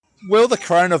Will the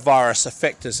coronavirus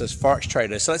affect us as Forex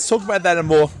traders? So let's talk about that and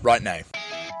more right now.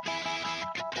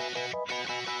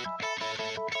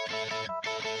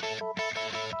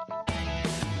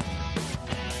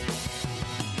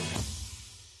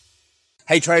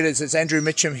 Hey traders, it's Andrew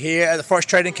Mitchum here at the Forex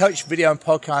Trading Coach, video and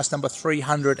podcast number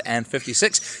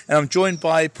 356, and I'm joined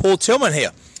by Paul Tillman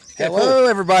here. Hey, hello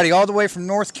everybody, all the way from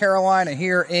North Carolina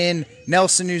here in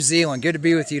Nelson, New Zealand. Good to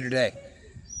be with you today.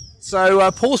 So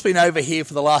Paul's been over here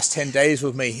for the last 10 days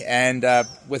with me and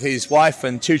with his wife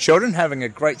and 2 children, having a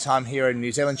great time here in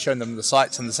New Zealand, showing them the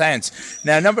sights and the sounds.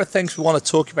 Now, a number of things we want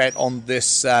to talk about on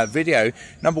this video.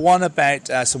 Number one, about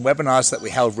some webinars that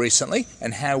we held recently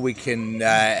and how we can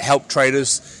help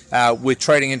traders with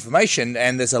trading information.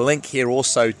 And there's a link here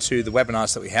also to the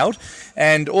webinars that we held.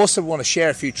 And also we want to share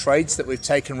a few trades that we've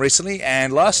taken recently.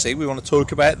 And lastly, we want to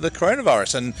talk about the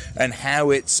coronavirus and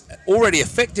how it's already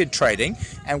affected trading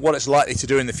and what it's likely to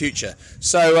do in the future.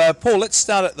 So, Paul, let's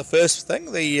start at the first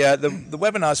thing, the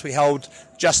webinars we held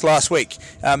just last week.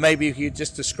 Maybe if you could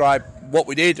just describe what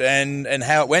we did and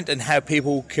how it went and how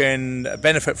people can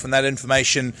benefit from that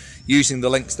information using the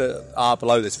links that are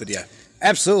below this video.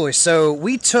 Absolutely. So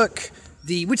we took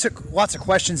lots of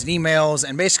questions and emails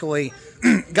and basically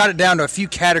got it down to a few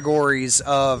categories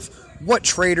of what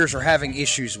traders are having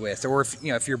issues with, or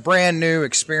if you're brand new,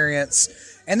 experience,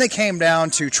 and they came down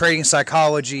to trading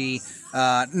psychology,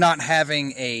 not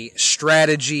having a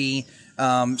strategy,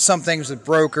 some things with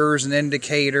brokers and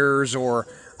indicators, or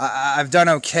I've done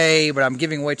okay, but I'm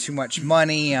giving away too much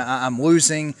money, I'm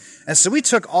losing. And so we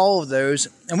took all of those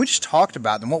and we just talked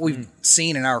about them, what we've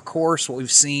seen in our course, what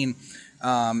we've seen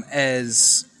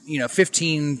as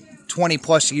 15, 20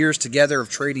 plus years together of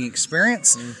trading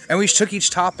experience. And we just took each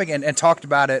topic and talked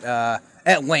about it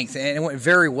at length. And it went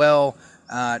very well,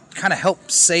 kind of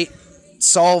helped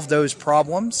solve those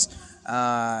problems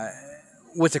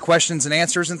with the questions and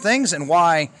answers and things, and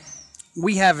why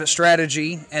we have a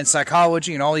strategy and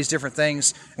psychology and all these different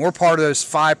things, and we're part of those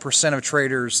 5% of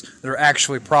traders that are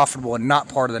actually profitable and not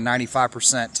part of the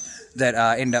 95% that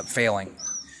end up failing.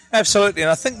 Absolutely,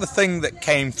 and I think the thing that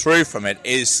came through from it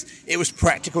is it was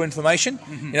practical information.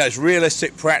 It's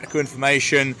realistic, practical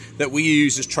information that we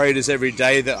use as traders every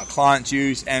day, that our clients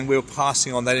use, and we're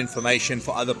passing on that information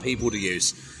for other people to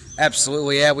use.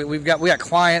 Absolutely, yeah. We got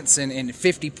clients in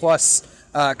 50 plus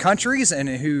countries and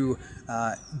who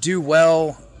do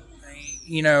well,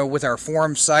 with our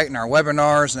forum site and our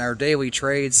webinars and our daily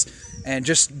trades, and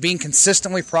just being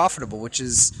consistently profitable, which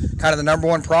is kind of the number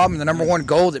one problem, the number one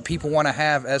goal that people want to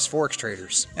have as Forex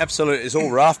traders. Absolutely, it's all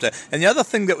we're after. And the other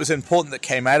thing that was important that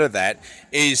came out of that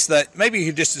is that maybe you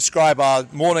could just describe our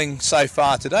morning so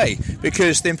far today,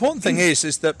 because the important thing is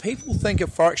that people think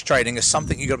of Forex trading as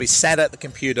something you've got to be sat at the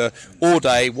computer all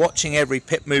day, watching every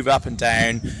pip move up and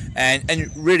down,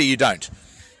 and really you don't.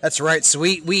 That's right. So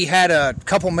we had a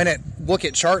couple-minute look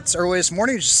at charts early this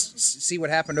morning, just see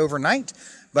what happened overnight.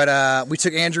 But we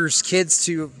took Andrew's kids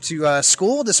to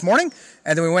school this morning,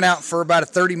 and then we went out for about a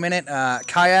 30-minute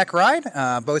kayak ride.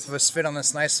 Both of us fit on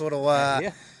this nice little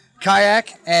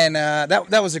kayak, and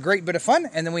that was a great bit of fun.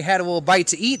 And then we had a little bite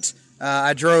to eat.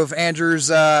 I drove Andrew's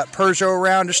Peugeot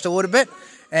around just a little bit,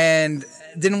 and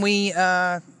then we did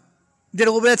a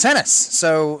little bit of tennis.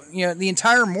 So the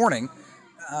entire morning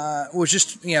was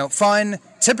just fun,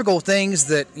 typical things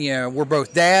that we're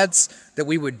both dads that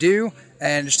we would do,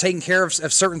 and just taking care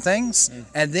of certain things.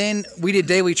 And then we did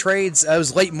daily trades. It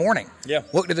was late morning.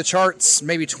 Looked at the charts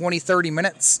maybe 20, 30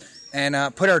 minutes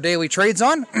and put our daily trades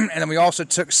on. And then we also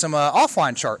took some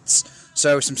offline charts.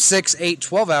 So some 6, 8,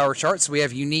 12-hour charts. We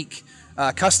have unique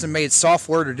custom-made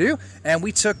software to do. And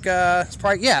we took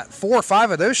probably 4 or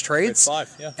 5 of those trades.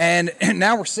 5, yeah. And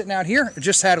now we're sitting out here.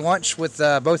 Just had lunch with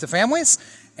both the families.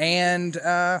 And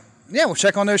we'll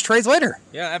check on those trades later.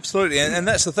 Yeah, absolutely. And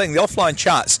that's the thing. The offline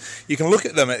charts, you can look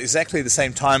at them at exactly the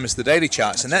same time as the daily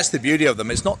charts, and that's the beauty of them.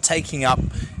 It's not taking up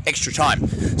extra time.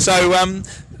 So,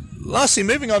 lastly,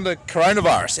 moving on to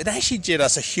coronavirus, it actually did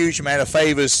us a huge amount of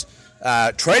favors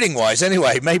trading-wise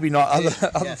anyway. Maybe not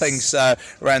other things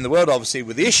around the world, obviously,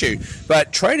 with the issue.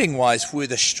 But trading-wise,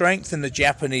 with the strength in the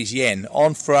Japanese yen,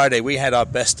 on Friday, we had our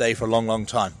best day for a long, long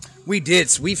time. We did.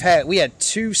 So we had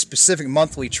 2 specific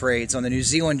monthly trades on the New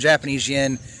Zealand Japanese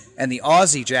yen and the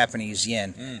Aussie Japanese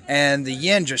yen. And the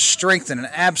yen just strengthened an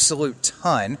absolute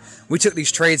ton. We took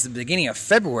these trades at the beginning of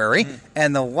February,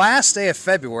 and the last day of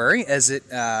February, as it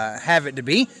have it to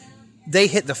be, they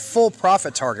hit the full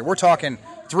profit target. We're talking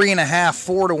 3.5,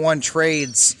 4-to-1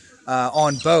 trades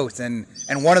on both, and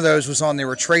one of those was on the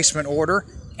retracement order,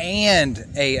 and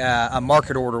a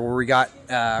market order where we got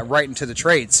right into the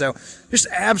trade. So just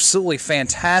absolutely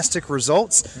fantastic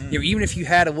results. Even if you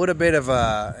had a little bit of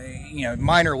a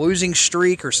minor losing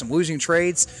streak or some losing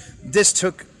trades, this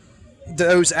took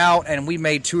those out and we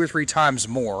made 2 or 3 times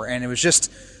more. And it was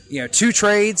just 2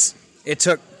 trades. It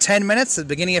took 10 minutes at the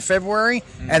beginning of February,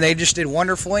 and they just did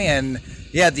wonderfully. And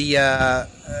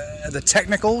the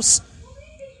technicals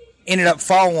ended up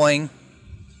following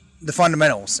the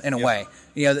fundamentals in a way.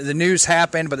 The news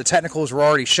happened, but the technicals were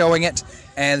already showing it,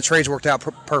 and the trades worked out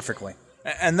perfectly.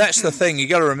 And that's the thing. You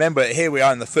got to remember, here we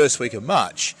are in the first week of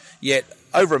March, yet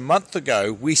over a month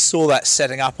ago, we saw that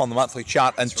setting up on the monthly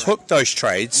chart and took those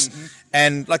trades.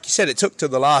 And like you said, it took to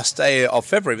the last day of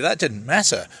February, but that didn't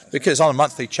matter because on a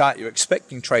monthly chart, you're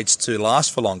expecting trades to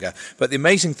last for longer. But the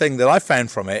amazing thing that I found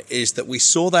from it is that we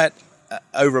saw that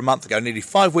over a month ago, nearly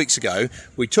 5 weeks ago.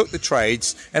 We took the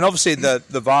trades, and obviously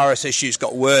the virus issues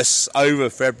got worse over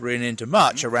February and into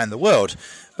March around the world.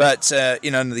 But,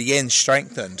 the yen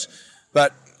strengthened.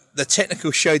 But the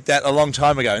technical showed that a long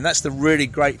time ago, and that's the really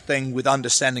great thing with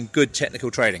understanding good technical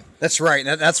trading. That's right.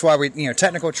 That's why we,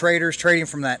 technical traders trading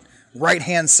from that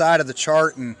right-hand side of the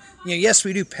chart, and yes,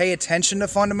 we do pay attention to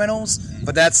fundamentals,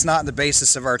 but that's not the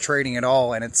basis of our trading at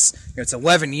all. And it's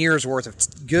 11 years worth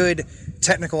of good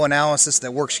technical analysis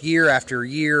that works year after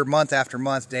year, month after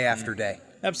month, day after day.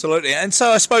 Absolutely. And so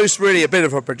I suppose really a bit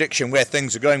of a prediction where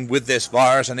things are going with this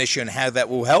virus and issue and how that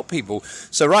will help people.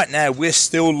 So right now we're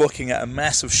still looking at a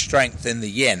massive strength in the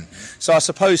yen. So I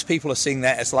suppose people are seeing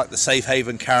that as like the safe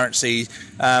haven currency.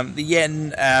 The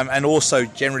yen and also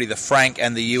generally the franc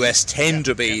and the US tend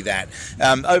to be that.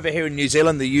 Over here in New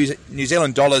Zealand, the New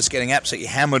Zealand dollar is getting absolutely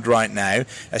hammered right now.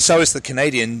 So is the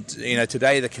Canadian.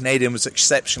 Today the Canadian was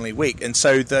exceptionally weak. And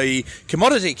so the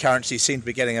commodity currencies seem to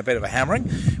be getting a bit of a hammering,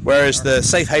 whereas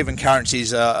the safe haven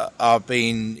currencies are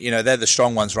being, they're the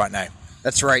strong ones right now.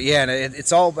 That's right, yeah, and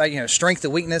it's all about strength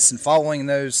and weakness and following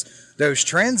those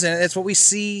trends, and it's what we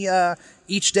see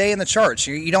each day in the charts.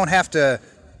 You don't have to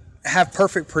have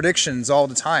perfect predictions all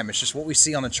the time. It's just what we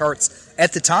see on the charts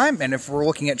at the time, and if we're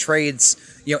looking at trades,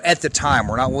 at the time,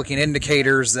 we're not looking at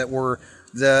indicators that were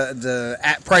the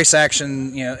price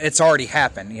action. It's already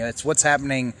happened. It's what's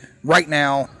happening right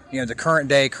now. The current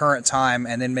day, current time,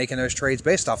 and then making those trades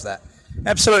based off that.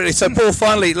 Absolutely. So, Paul,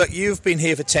 finally, look, you've been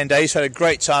here for 10 days, had a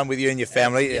great time with you and your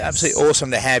family. Yes. Absolutely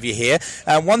awesome to have you here.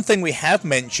 One thing we have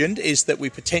mentioned is that we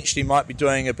potentially might be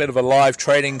doing a bit of a live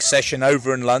trading session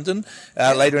over in London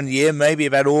later in the year, maybe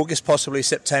about August, possibly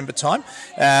September time.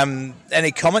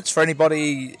 Any comments for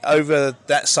anybody over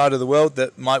that side of the world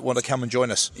that might want to come and join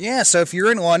us? Yeah, so if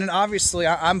you're in London, obviously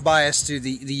I'm biased to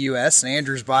the US, and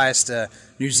Andrew's biased to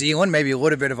New Zealand, maybe a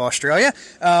little bit of Australia,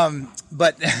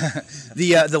 but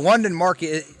the London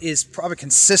market is probably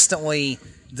consistently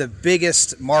the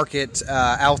biggest market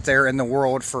out there in the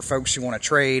world for folks who want to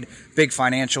trade, big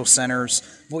financial centers.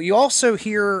 What you also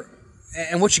hear,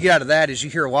 and what you get out of that is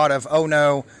you hear a lot of, oh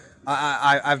no,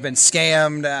 I've been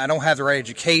scammed, I don't have the right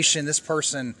education, this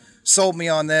person sold me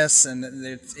on this, and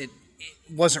it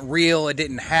wasn't real, it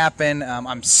didn't happen,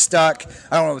 I'm stuck,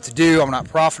 I don't know what to do, I'm not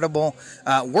profitable.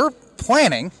 We're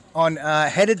planning on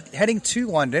heading to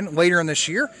London later in this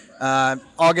year,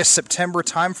 August, September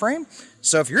timeframe.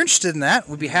 So if you're interested in that,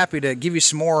 we'd be happy to give you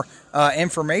some more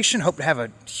information. Hope to have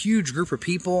a huge group of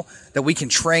people that we can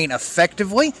train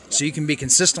effectively so you can be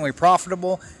consistently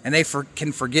profitable, and they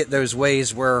can forget those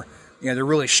ways where they're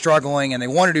really struggling and they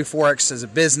want to do Forex as a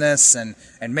business and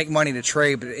make money to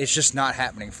trade, but it's just not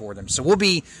happening for them. So we'll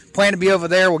be planning to be over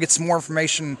there. We'll get some more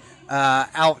information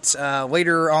out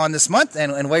later on this month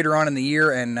and later on in the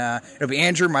year, and it'll be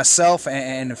Andrew, myself,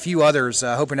 and a few others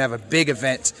hoping to have a big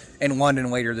event in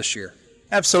London later this year.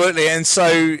 Absolutely. And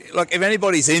so, look, if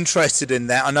anybody's interested in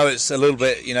that, I know it's a little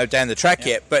bit, down the track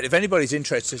yet, but if anybody's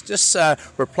interested, just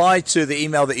reply to the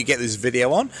email that you get this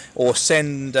video on, or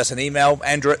send us an email,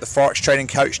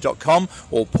 andrew@theforextradingcoach.com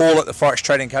or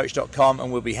paul@theforextradingcoach.com,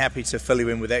 and we'll be happy to fill you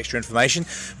in with extra information.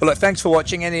 But look, thanks for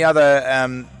watching. Any other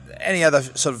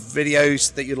sort of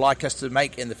videos that you'd like us to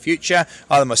make in the future,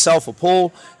 either myself or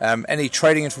Paul, any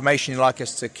trading information you'd like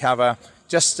us to cover,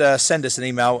 just send us an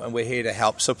email and we're here to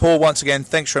help. So, Paul, once again,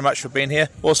 thanks very much for being here.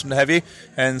 Awesome to have you,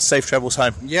 and safe travels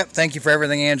home. Yep, thank you for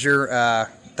everything, Andrew.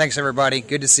 Thanks, everybody.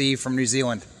 Good to see you from New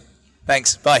Zealand.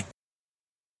 Thanks. Bye.